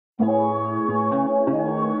Lakers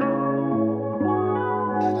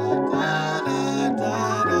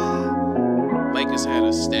had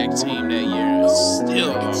a stacked team that year.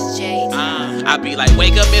 Still, I be like,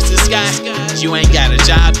 wake up, Mr. Sky. You ain't got a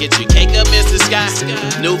job, get your cake up, Mr. Sky.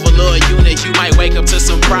 New velour unit, you might wake up to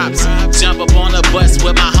some props. Jump up on a bus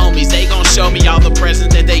with my homies, they gon' show me all the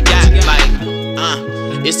presents that they got. Like,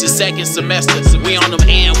 it's the second semester. We on them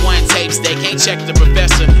N1 tapes, they can't check the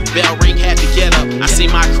professor. Bell ring, had to get up. I see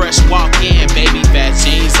my crush walk in, baby fat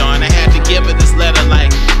jeans on. I had to give her this letter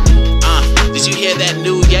like, did you hear that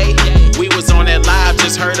new yay? We was on that live,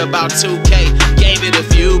 just heard about 2K. Gave it a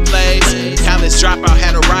few plays. College dropout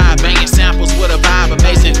had arrived, banging samples with a vibe.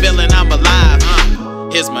 Amazing feeling, I'm alive.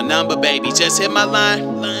 Here's my number, baby, just hit my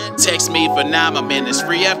line. Text me for 9, my minutes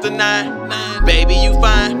free after 9. Baby, you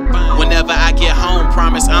fine? Whenever I get home,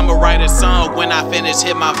 promise I'ma write a song. When I finish,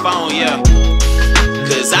 hit my phone, yeah.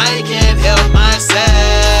 Cause I can't help myself.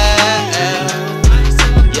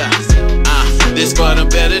 Yeah, this for them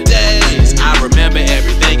better days. I remember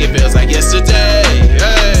everything, it feels like yesterday.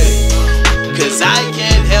 Hey. Cause I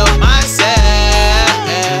can't help myself.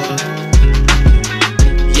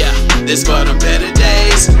 Yeah, this for them better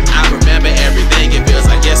days. I remember everything, it feels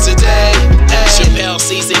like yesterday. Chappelle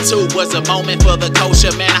season 2 was a moment for the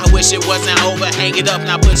culture. Man, I wish it wasn't over. Hang it up,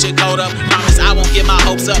 now put your coat up. Promise I won't get my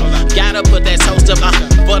hopes up. Gotta put that toast up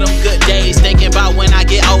for them good days. Thinking about when I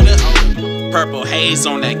get older. Purple haze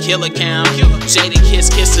on that killer cam. Jada kiss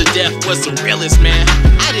to death was the realest, man.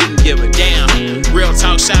 I didn't give a damn. Real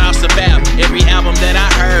talk, shout outs to Fab. Every album that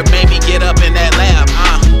I heard made me get up in that lab.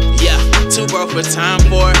 Yeah, too broke for time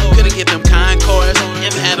for it. Couldn't get them Concords.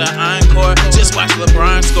 Him had an encore. Just watch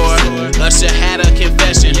LeBron score. Usher had a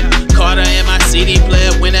confession. Carter in my CD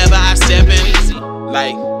player whenever I step in.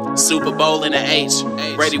 Like Super Bowl in the H.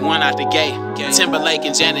 Brady won out the gate. Timberlake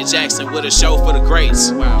and Janet Jackson with a show for the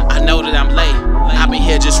greats. I know that I'm late. I've been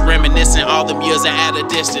here just reminiscing all them years at a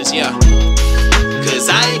distance, yeah. Cause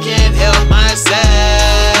I can't help myself.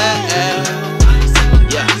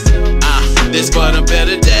 Yeah, this for them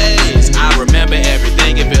better days. I remember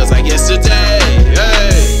everything, it feels like yesterday.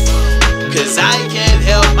 Hey. Cause I can't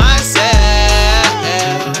help myself.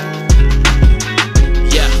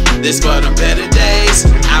 Yeah, this for them better days.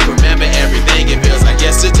 I remember everything, it feels like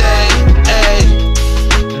yesterday.